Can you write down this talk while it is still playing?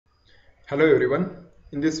Hello everyone.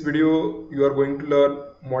 In this video, you are going to learn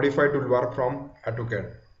modify toolbar from Auto-CAD.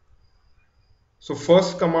 So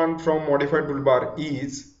first command from modify toolbar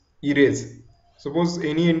is erase. Suppose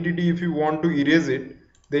any entity, if you want to erase it,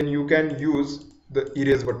 then you can use the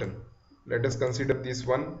erase button. Let us consider this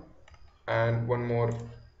one and one more,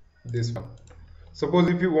 this one. Suppose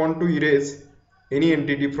if you want to erase any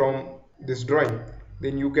entity from this drawing,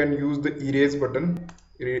 then you can use the erase button,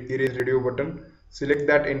 erase radio button, select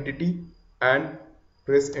that entity and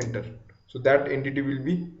press enter. So that entity will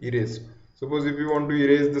be erased. Suppose if you want to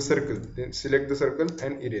erase the circle, then select the circle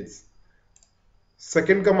and erase.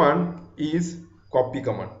 Second command is copy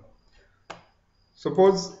command.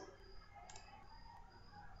 Suppose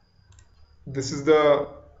this is the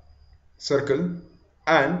circle,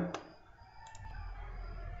 and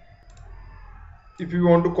if you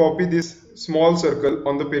want to copy this small circle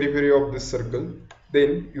on the periphery of this circle,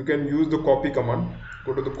 then you can use the copy command.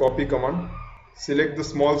 Go to the copy command, select the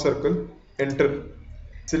small circle, enter,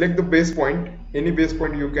 select the base point, any base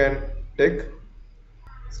point you can take.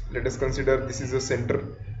 Let us consider this is a center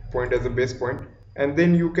point as a base point, and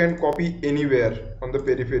then you can copy anywhere on the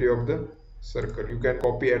periphery of the circle. You can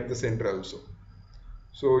copy at the center also.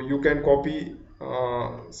 So you can copy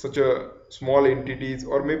such a small entities,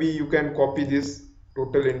 or maybe you can copy this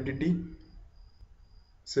total entity.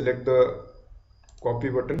 Select the copy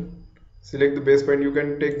button, select the base point. You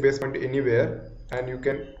can take base point anywhere and you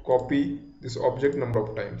can copy this object number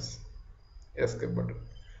of times. Escape button.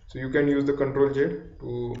 So you can use the Ctrl Z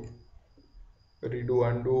to redo,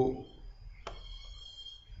 undo,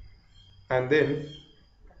 and then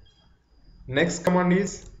next command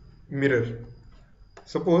is mirror.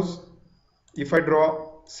 Suppose if I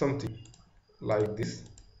draw something like this,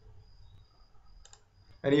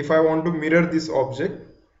 and if I want to mirror this object,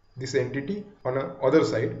 this entity on a other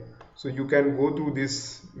side, so you can go to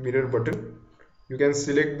this mirror button. You can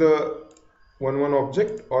select the one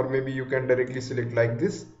object, or maybe you can directly select like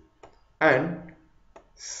this and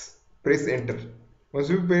press enter. Once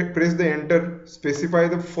you press the enter, specify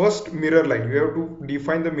the first mirror line. You have to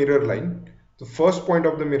define the mirror line, the first point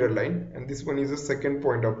of the mirror line, and this one is the second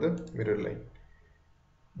point of the mirror line.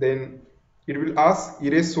 Then it will ask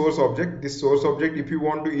erase source object. This source object, if you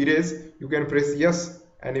want to erase, you can press yes,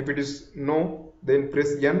 and if it is no, then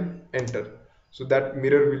press N, enter. So that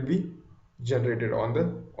mirror will be generated on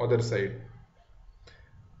the other side.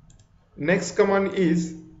 Next command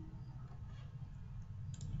is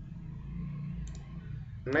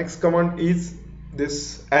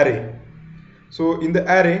this array. So in the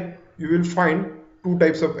array you will find two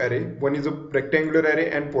types of array. One is a rectangular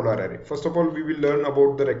array and polar array. First of all, we will learn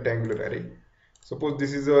about the rectangular array. Suppose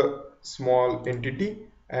this is a small entity,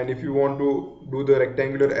 and if you want to do the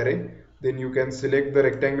rectangular array, then you can select the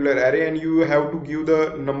rectangular array and you have to give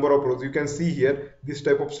the number of rows. You can see here this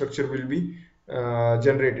type of structure will be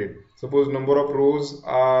generated. Suppose number of rows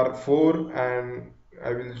are 4, and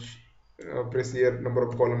I will press here number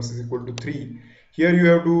of columns is equal to 3. Here you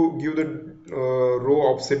have to give the row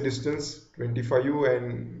offset distance 25u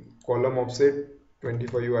and column offset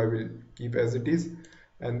 25u. I will keep as it is,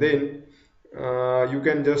 and then you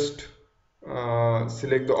can just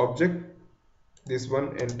select the object, this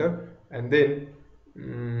one, enter, and then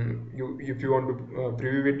if you want to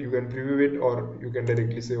preview it, you can preview it, or you can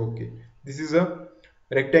directly say okay. This is a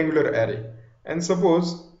rectangular array. And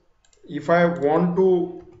suppose if I want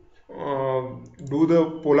to do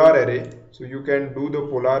the polar array, so you can do the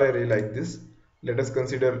polar array like this. Let us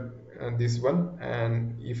consider this one,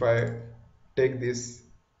 and if I take this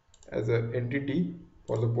as an entity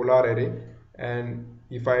for the polar array, and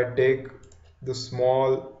if I take the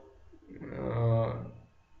small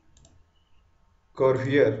curve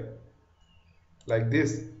here like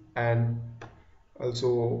this, and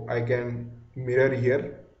also I can mirror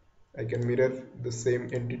here, I can mirror the same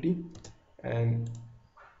entity, and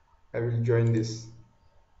I will join this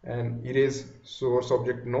and erase source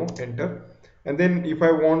object, no, enter. And then if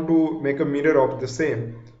I want to make a mirror of the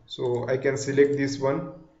same, so I can select this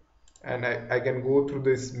one and I can go through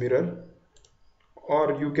this mirror,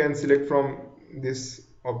 or you can select from this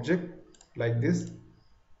object like this,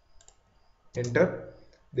 enter,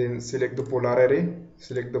 then select the polar array,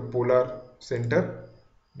 select the polar center,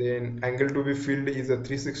 then angle to be filled is a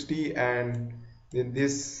 360, and then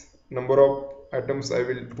this number of atoms I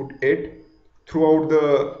will put 8 throughout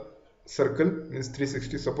the circle, means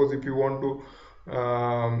 360. Suppose if you want to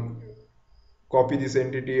copy this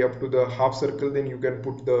entity up to the half circle, then you can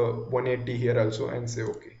put the 180 here also and say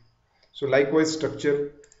okay. So likewise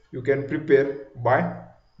structure you can prepare by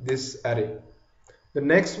this array. The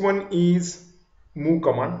next one is move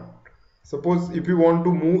command. Suppose if you want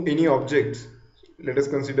to move any objects, let us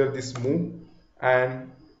consider this move, and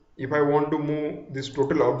if I want to move this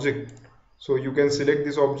total object, so you can select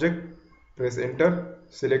this object, press enter,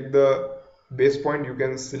 select the base point, you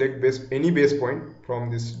can select any base point from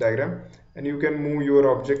this diagram, and you can move your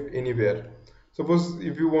object anywhere. Suppose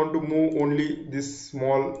if you want to move only this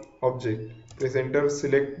small object, press enter,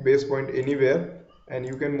 select base point anywhere, and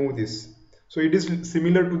you can move this. So it is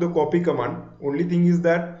similar to the copy command. Only thing is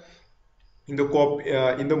that in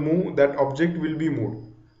the move, that object will be moved,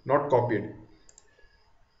 not copied.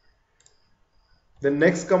 The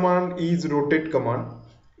next command is rotate command.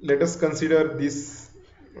 Let us consider this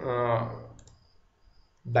uh,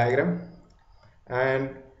 diagram,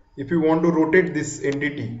 and if you want to rotate this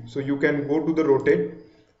entity, so you can go to the rotate,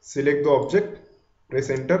 select the object, press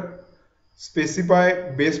enter,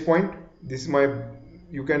 specify base point. This is my,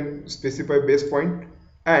 you can specify base point,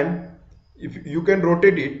 and if you can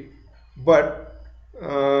rotate it, but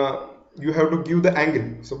you have to give the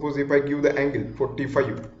angle. Suppose if I give the angle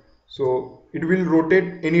 45, so it will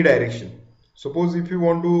rotate any direction. Suppose if you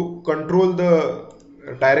want to control the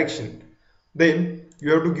direction, then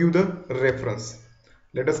you have to give the reference.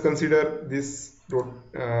 Let us consider this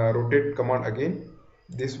rotate command again.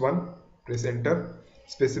 This one, press enter,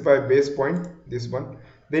 specify base point, this one.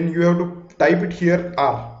 Then you have to type it here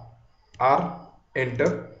R,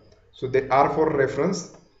 enter. So the R for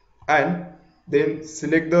reference, and then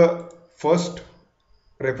select the first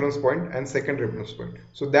reference point and second reference point.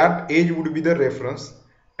 So that edge would be the reference,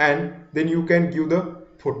 and then you can give the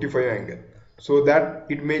 45 angle, so that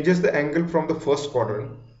it measures the angle from the first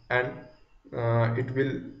quadrant, and it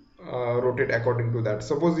will rotate according to that.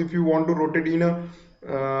 Suppose if you want to rotate in a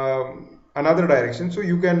another direction, so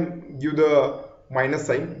you can give the minus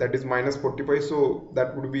sign, that is minus 45, so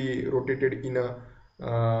that would be rotated in a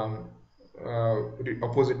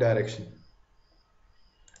opposite direction.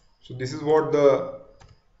 So this is what the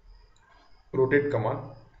rotate command.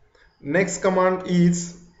 Next command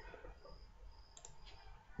is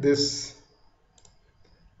this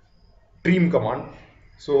trim command.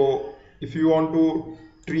 So if you want to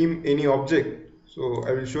trim any object, so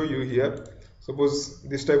I will show you here. Suppose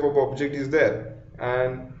this type of object is there,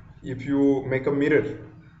 and if you make a mirror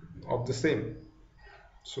of the same,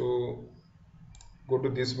 so go to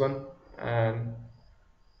this one and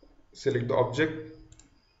select the object,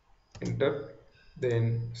 enter,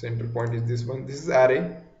 then center point is this one. This is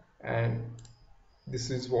array, and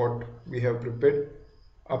this is what we have prepared.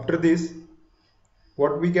 After this,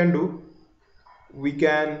 what we can do, we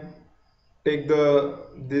can take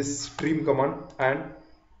this trim command, and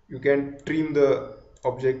you can trim the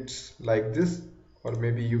objects like this, or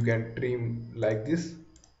maybe you can trim like this.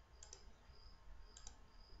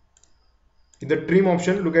 In the trim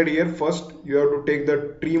option, look at here, first you have to take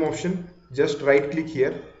the trim option, just right click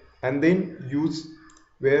here, and then use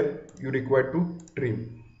where you require to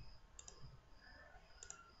trim.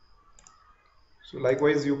 So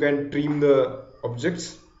likewise you can trim the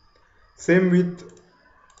objects. Same with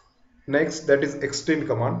next, that is extend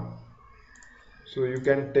command. So you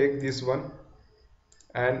can take this one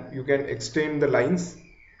and you can extend the lines.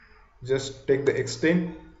 Just take the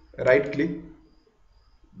extend, right click,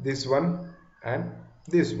 this one and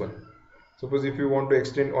this one. Suppose if you want to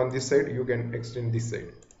extend on this side, you can extend this side,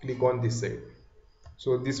 click on this side.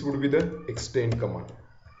 So this would be the extend command.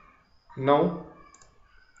 Now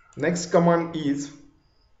next command is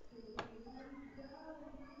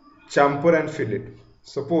chamfer and fillet.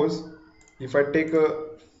 Suppose if I take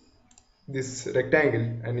this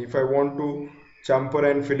rectangle, and if I want to chamfer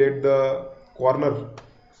and fillet the corner,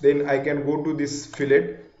 then I can go to this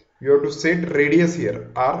fillet. You have to set radius here,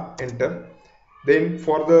 R, enter. Then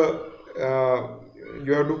for the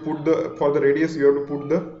you have to put the, for the radius you have to put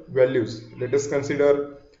the values. Let us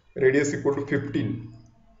consider radius equal to 15.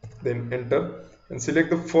 Then enter, and select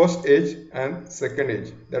the first edge and second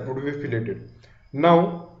edge, that would be filleted.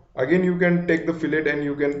 Now again you can take the fillet and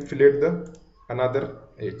you can fillet the another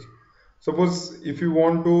edge. Suppose if you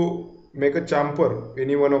want to make a chamfer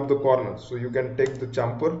any one of the corners, so you can take the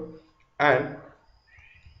chamfer, and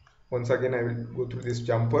once again I will go through this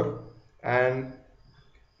chamfer, and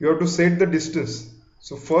you have to set the distance.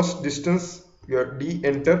 So first distance, your D,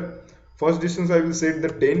 enter. First distance I will set the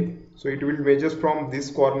 10, so it will measure from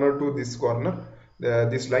this corner to this corner,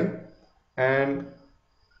 this line, and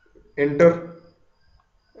enter.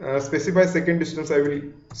 Specify second distance, I will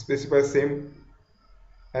specify same,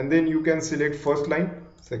 and then you can select first line,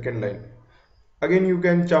 second line. Again you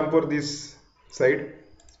can chamfer this side,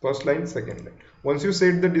 first line, second line. Once you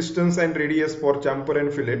set the distance and radius for chamfer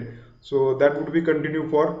and fillet, so that would be continue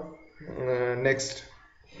for next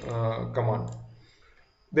command.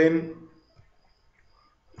 Then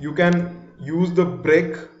you can use the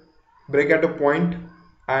break at a point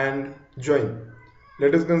and join.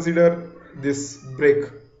 Let us consider this break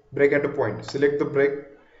at a point. Select the break,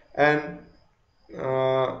 and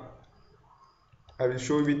I will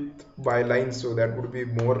show it by lines, so that would be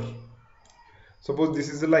more. Suppose this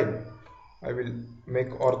is a line. I will make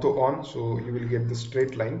ortho on, so you will get the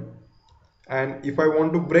straight line. And if I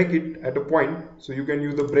want to break it at a point, so you can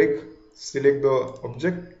use the break, select the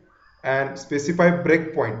object and specify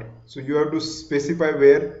break point. So you have to specify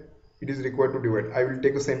where it is required to divide. I will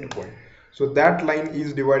take a center point. So that line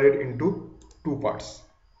is divided into two parts.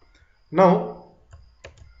 Now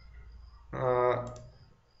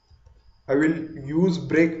I will use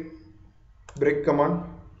break command,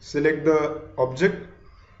 select the object.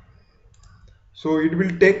 So it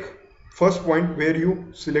will take first point where you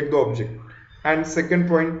select the object, and second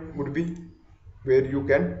point would be where you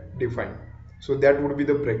can define. So that would be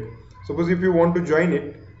the break. Suppose if you want to join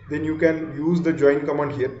it, then you can use the join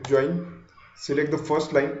command here. Join, select the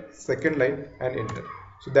first line, second line and enter.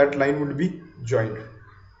 So that line would be joined.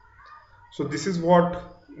 So this is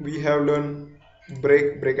what we have learned: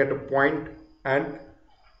 break at a point and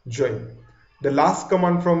join. The last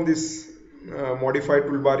command from this modified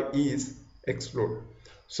toolbar is explode.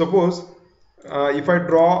 Suppose if I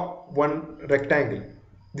draw one rectangle,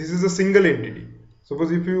 this is a single entity.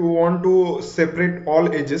 Suppose if you want to separate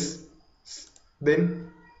all edges, then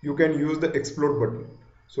you can use the explode button.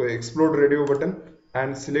 So explode radio button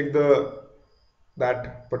and select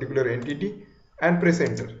that particular entity and press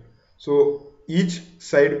enter. So each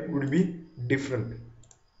side would be different.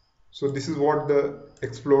 So this is what the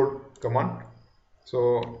explode command.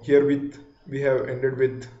 So here we have ended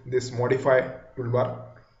with this modify toolbar.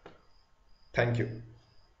 Thank you.